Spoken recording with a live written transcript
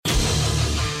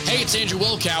Hey, it's Andrew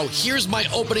Wilkow. Here's my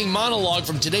opening monologue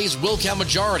from today's Wilkow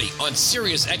Majority on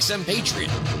Sirius XM Patriot.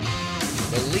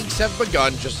 The leaks have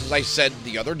begun, just as I said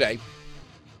the other day.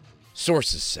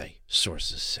 Sources say,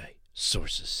 sources say,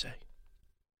 sources say.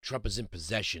 Trump is in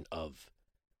possession of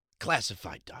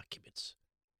classified documents.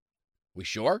 We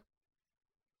sure?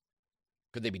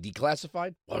 Could they be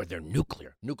declassified? Or they're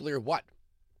nuclear. Nuclear what?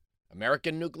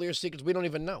 American nuclear secrets? We don't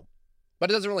even know. But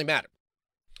it doesn't really matter.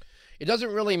 It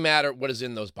doesn't really matter what is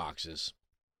in those boxes.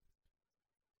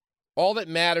 All that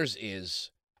matters is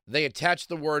they attach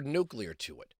the word nuclear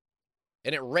to it.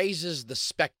 And it raises the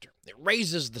specter. It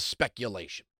raises the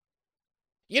speculation.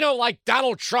 You know, like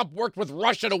Donald Trump worked with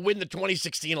Russia to win the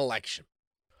 2016 election.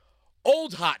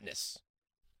 Old hotness,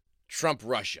 Trump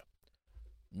Russia.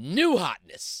 New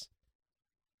hotness,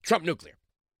 Trump nuclear.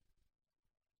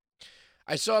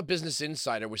 I saw a Business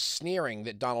Insider was sneering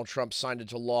that Donald Trump signed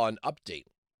into law an update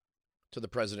to the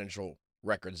Presidential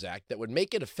Records Act that would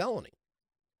make it a felony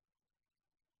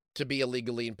to be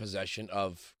illegally in possession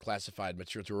of classified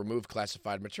material, to remove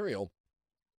classified material,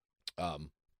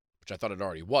 which I thought it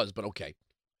already was, but okay.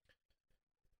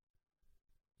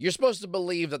 You're supposed to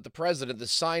believe that the president that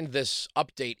signed this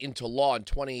update into law in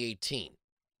 2018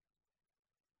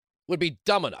 would be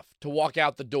dumb enough to walk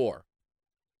out the door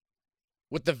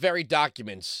with the very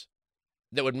documents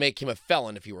that would make him a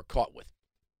felon if he were caught with.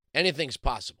 Anything's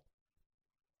possible.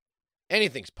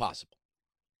 Anything's possible.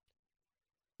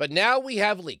 But now we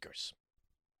have leakers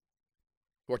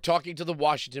who are talking to the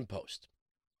Washington Post.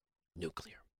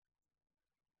 Nuclear.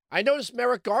 I noticed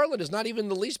Merrick Garland is not even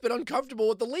the least bit uncomfortable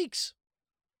with the leaks.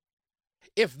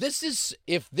 If this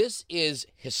is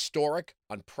historic,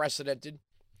 unprecedented,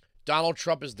 Donald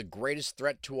Trump is the greatest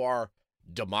threat to our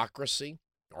democracy,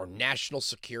 our national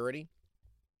security,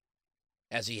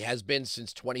 as he has been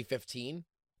since 2015,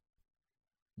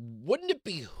 wouldn't it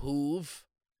behoove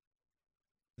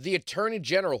the Attorney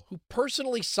General, who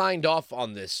personally signed off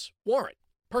on this warrant,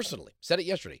 personally, said it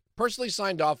yesterday, personally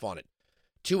signed off on it,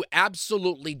 to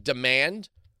absolutely demand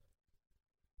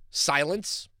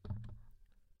silence?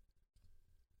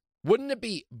 Wouldn't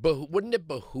it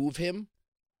behoove him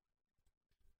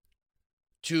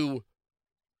to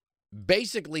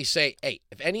basically say, hey,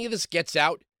 if any of this gets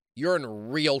out, you're in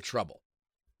real trouble.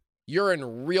 You're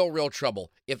in real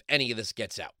trouble if any of this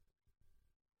gets out.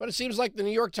 But it seems like the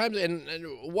New York Times, and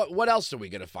what else are we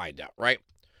going to find out, right?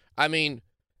 I mean,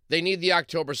 they need the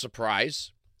October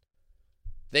surprise.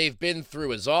 They've been through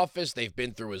his office. They've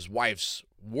been through his wife's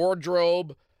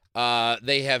wardrobe.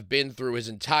 They have been through his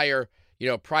entire,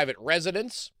 private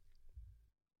residence,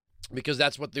 because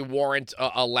that's what the warrant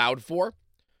allowed for.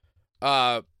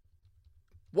 What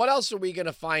else are we going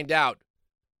to find out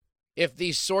if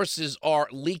these sources are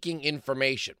leaking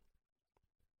information?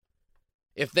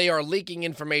 If they are leaking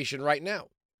information right now.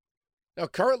 Now,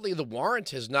 currently, the warrant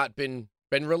has not been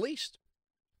released.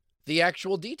 The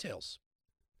actual details.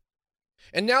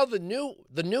 And now the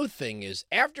new thing is,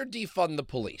 after defund the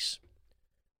police,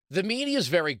 the media is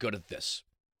very good at this.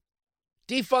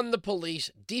 Defund the police,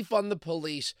 defund the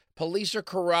police. Police are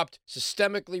corrupt,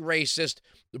 systemically racist,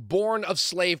 born of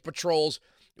slave patrols.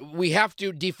 We have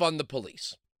to defund the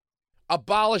police.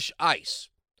 Abolish ICE.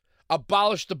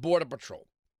 Abolish the Border Patrol.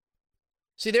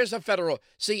 See, there's a federal...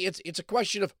 See, it's a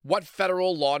question of what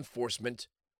federal law enforcement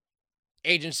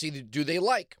agency do they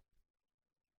like.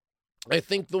 I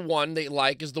think the one they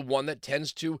like is the one that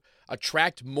tends to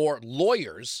attract more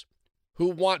lawyers who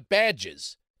want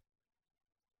badges.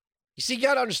 You see, you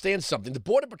got to understand something. The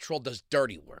Border Patrol does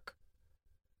dirty work,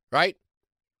 right?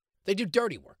 They do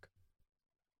dirty work.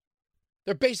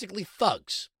 They're basically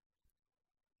thugs.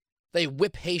 They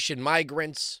whip Haitian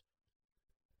migrants.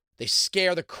 They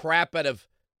scare the crap out of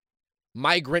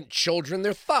migrant children.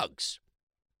 They're thugs.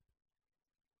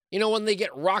 When they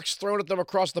get rocks thrown at them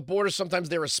across the border, sometimes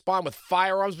they respond with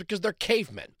firearms because they're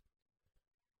cavemen.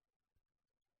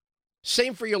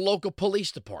 Same for your local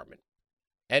police department.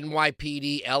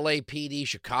 NYPD, LAPD,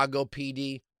 Chicago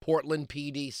PD, Portland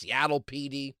PD, Seattle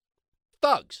PD.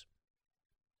 Thugs.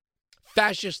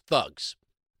 Fascist thugs.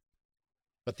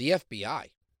 But the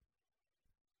FBI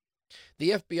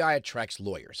attracts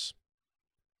lawyers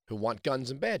who want guns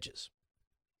and badges.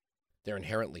 They're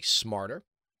inherently smarter.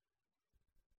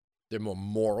 They're more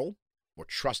moral, more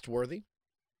trustworthy.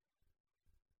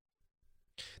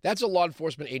 That's a law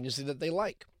enforcement agency that they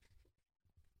like.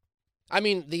 I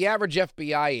mean, the average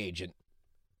FBI agent,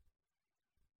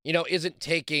 isn't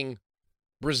taking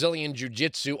Brazilian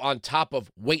jiu-jitsu on top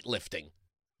of weightlifting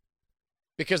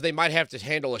because they might have to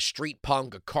handle a street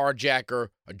punk, a carjacker,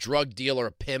 a drug dealer,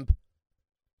 a pimp.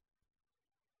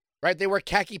 Right? They wear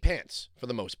khaki pants for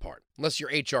the most part, unless you're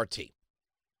HRT.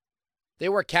 They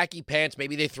wear khaki pants.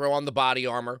 Maybe they throw on the body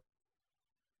armor.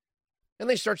 And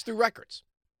they search through records.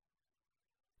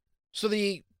 So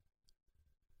the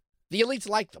elites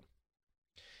like them.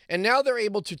 And now they're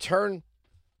able to turn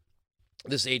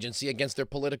this agency against their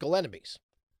political enemies.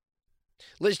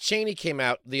 Liz Cheney came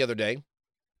out the other day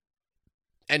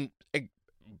and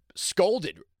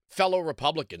scolded fellow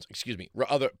Republicans,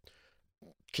 other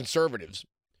conservatives,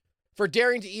 for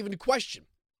daring to even question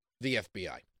the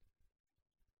FBI.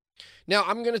 Now,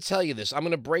 I'm going to tell you this. I'm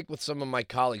going to break with some of my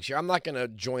colleagues here. I'm not going to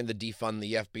join the defund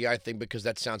the FBI thing because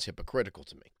that sounds hypocritical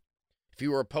to me. If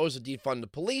you were opposed to defund the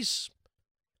police,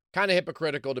 kind of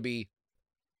hypocritical to be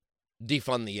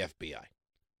defund the FBI.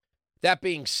 That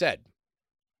being said,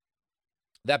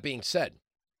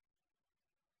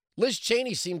 Liz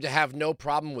Cheney seemed to have no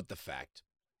problem with the fact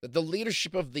that the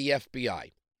leadership of the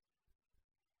FBI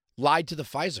lied to the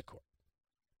FISA court.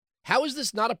 How is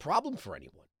this not a problem for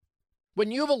anyone? When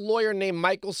you have a lawyer named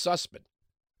Michael Sussman,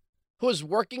 who is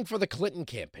working for the Clinton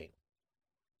campaign,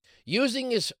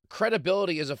 using his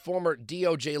credibility as a former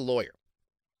DOJ lawyer,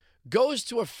 goes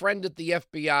to a friend at the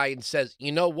FBI and says,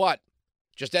 you know what?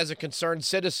 Just as a concerned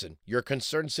citizen, you're a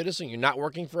concerned citizen, you're not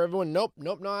working for everyone? Nope,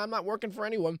 no, I'm not working for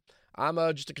anyone. I'm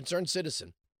just a concerned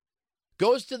citizen.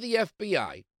 Goes to the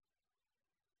FBI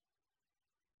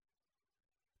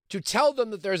to tell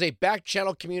them that there's a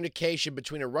back-channel communication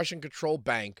between a Russian-controlled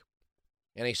bank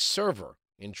and a server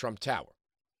in Trump Tower.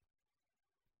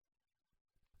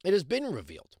 It has been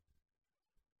revealed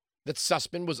that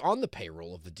Sussman was on the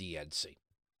payroll of the DNC.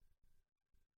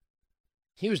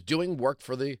 He was doing work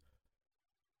for the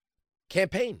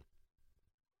campaign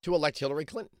to elect Hillary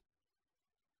Clinton.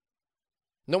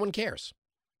 No one cares.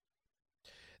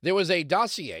 There was a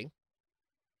dossier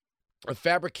of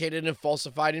fabricated and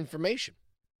falsified information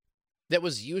that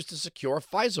was used to secure a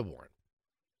FISA warrant.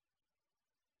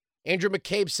 Andrew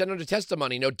McCabe sent under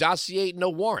testimony, no dossier, no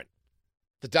warrant.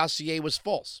 The dossier was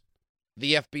false.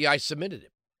 The FBI submitted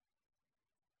it.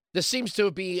 This seems to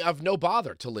be of no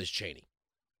bother to Liz Cheney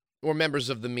or members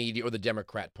of the media or the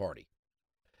Democrat Party.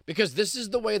 Because this is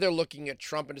the way they're looking at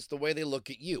Trump, and it's the way they look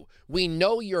at you. We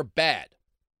know you're bad.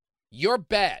 You're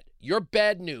bad. You're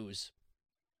bad news.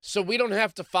 So we don't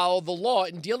have to follow the law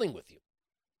in dealing with you.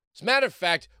 As a matter of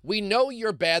fact, we know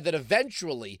you're bad, that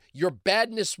eventually your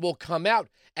badness will come out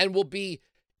and it will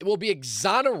be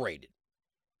exonerated.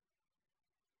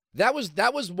 That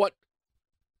was what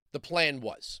the plan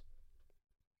was.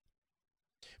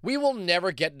 We will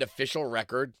never get an official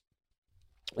record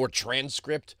or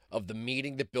transcript of the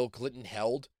meeting that Bill Clinton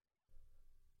held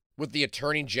with the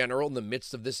Attorney General in the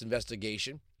midst of this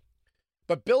investigation.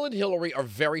 But Bill and Hillary are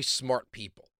very smart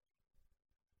people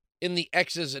in the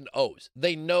X's and O's.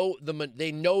 They know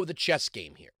the chess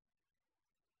game here.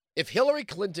 If Hillary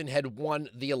Clinton had won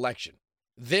the election,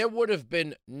 there would have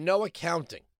been no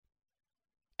accounting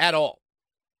at all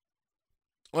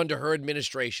under her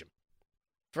administration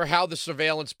for how the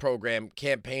surveillance program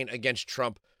campaign against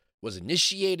Trump was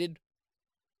initiated.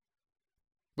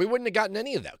 We wouldn't have gotten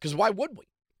any of that, because why would we?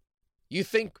 You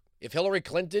think if Hillary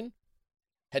Clinton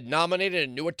had nominated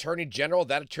a new attorney general,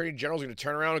 that attorney general's going to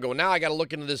turn around and go, now I got to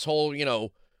look into this whole,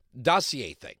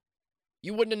 dossier thing.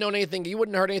 You wouldn't have known anything. You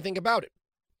wouldn't have heard anything about it.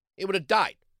 It would have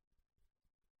died.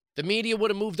 The media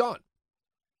would have moved on.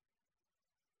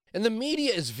 And the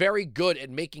media is very good at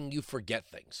making you forget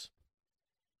things.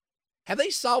 Have they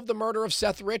solved the murder of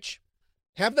Seth Rich?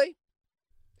 Have they?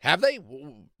 Have they?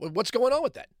 What's going on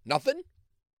with that? Nothing?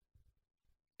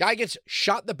 Guy gets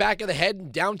shot in the back of the head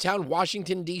in downtown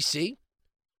Washington, D.C.,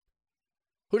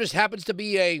 who just happens to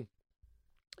be a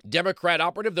Democrat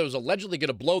operative that was allegedly going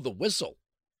to blow the whistle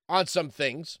on some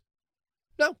things.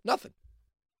 No, nothing.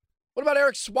 What about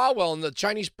Eric Swalwell and the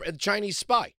Chinese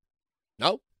spy?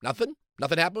 No, nothing.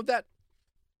 Nothing happened with that.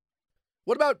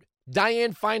 What about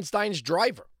Dianne Feinstein's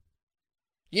driver?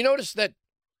 You notice that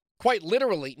quite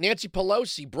literally, Nancy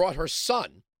Pelosi brought her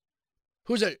son,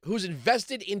 who's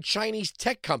invested in Chinese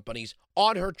tech companies,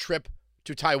 on her trip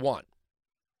to Taiwan.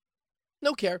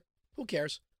 No care. Who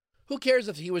cares? Who cares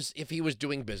if he was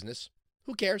doing business?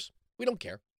 Who cares? We don't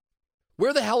care.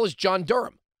 Where the hell is John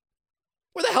Durham?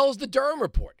 Where the hell is the Durham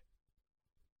report?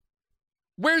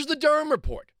 Where's the Durham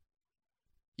report?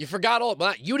 You forgot all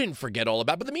about it. You didn't forget all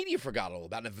about it, but the media forgot all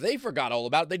about it. And if they forgot all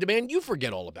about it, they demand you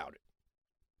forget all about it.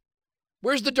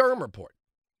 Where's the Durham report?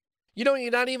 You're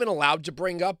not even allowed to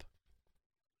bring up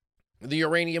the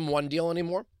Uranium One deal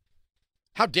anymore.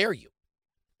 How dare you?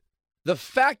 The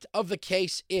fact of the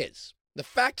case is, the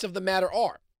facts of the matter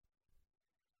are,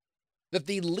 that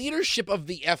the leadership of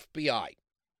the FBI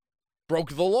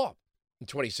broke the law in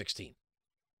 2016.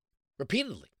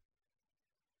 Repeatedly.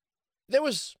 There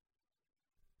was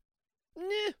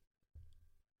Nah.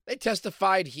 They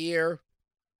testified here.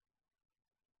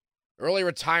 Early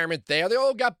retirement there. They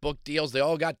all got book deals. They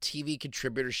all got TV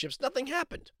contributorships. Nothing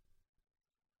happened.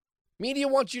 Media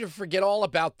wants you to forget all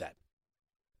about that.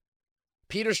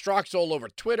 Peter Strzok's all over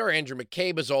Twitter. Andrew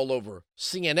McCabe is all over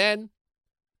CNN.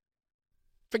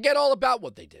 Forget all about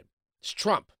what they did. It's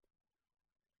Trump.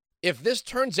 If this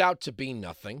turns out to be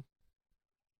nothing,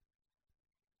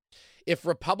 if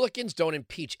Republicans don't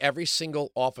impeach every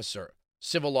single officer,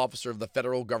 civil officer of the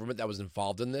federal government that was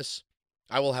involved in this,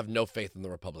 I will have no faith in the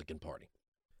Republican Party.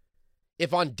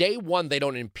 If on day one they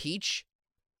don't impeach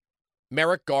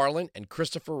Merrick Garland and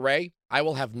Christopher Wray, I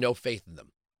will have no faith in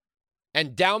them.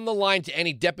 And down the line to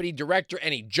any deputy director,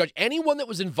 any judge, anyone that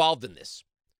was involved in this,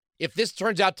 if this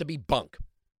turns out to be bunk,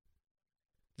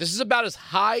 this is about as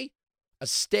high a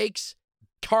stakes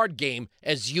card game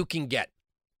as you can get.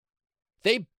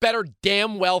 They better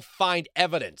damn well find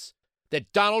evidence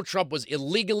that Donald Trump was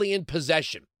illegally in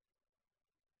possession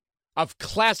of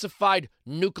classified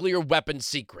nuclear weapon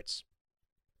secrets.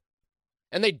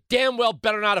 And they damn well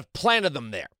better not have planted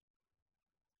them there.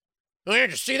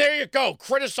 And see, there you go,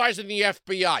 criticizing the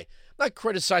FBI. I'm not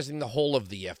criticizing the whole of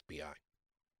the FBI.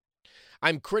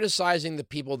 I'm criticizing the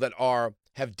people that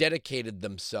have dedicated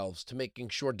themselves to making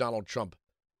sure Donald Trump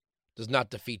does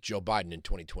not defeat Joe Biden in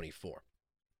 2024.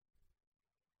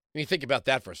 I mean, think about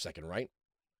that for a second, right?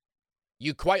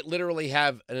 You quite literally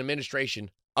have an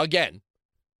administration, again,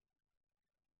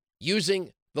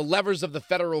 using the levers of the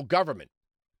federal government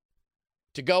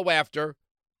to go after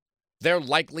their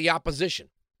likely opposition.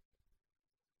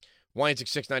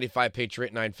 Wine6695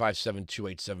 Patriot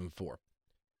 957-2874.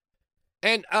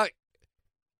 And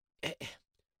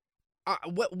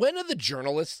when are the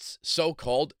journalists,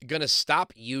 so-called, going to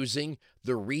stop using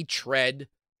the retread,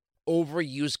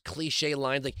 overused cliche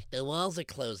lines like, the walls are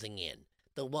closing in?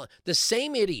 The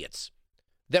same idiots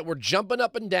that were jumping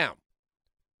up and down,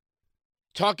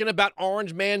 talking about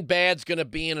Orange Man Bad's going to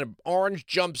be in an orange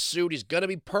jumpsuit. He's going to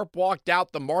be perp walked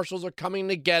out. The marshals are coming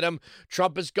to get him.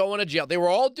 Trump is going to jail. They were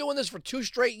all doing this for 2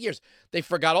 straight years. They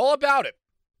forgot all about it.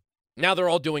 Now they're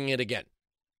all doing it again.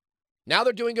 Now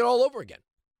they're doing it all over again.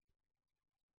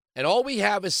 And all we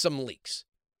have is some leaks.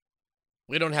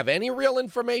 We don't have any real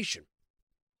information.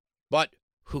 But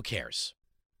who cares?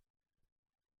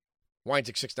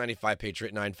 Wine6695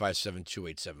 Patriot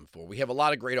 957-2874. We have a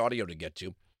lot of great audio to get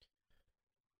to.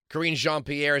 Karine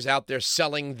Jean-Pierre is out there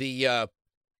selling the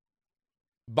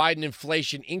Biden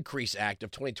Inflation Increase Act of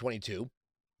 2022,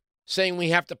 saying we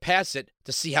have to pass it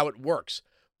to see how it works.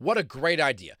 What a great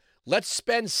idea. Let's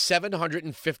spend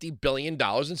 $750 billion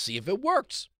and see if it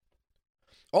works.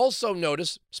 Also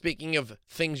notice, speaking of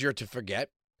things you're to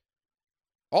forget,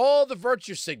 all the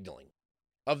virtue signaling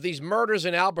of these murders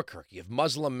in Albuquerque of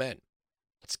Muslim men.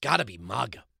 It's got to be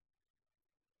MAGA.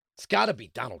 It's got to be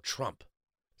Donald Trump.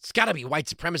 It's got to be white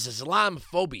supremacist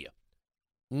Islamophobia.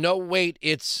 No, wait,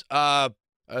 it's a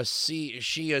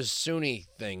Shia Sunni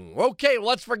thing. Okay, well,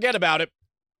 let's forget about it.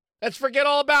 Let's forget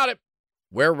all about it.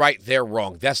 We're right, they're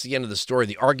wrong. That's the end of the story.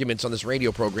 The arguments on this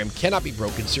radio program cannot be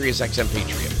broken. SiriusXM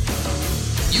Patriot.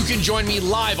 You can join me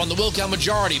live on the Will Count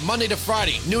Majority, Monday to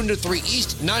Friday, noon to 3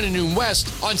 East, 9 to noon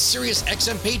West, on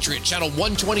SiriusXM Patriot, channel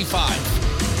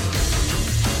 125.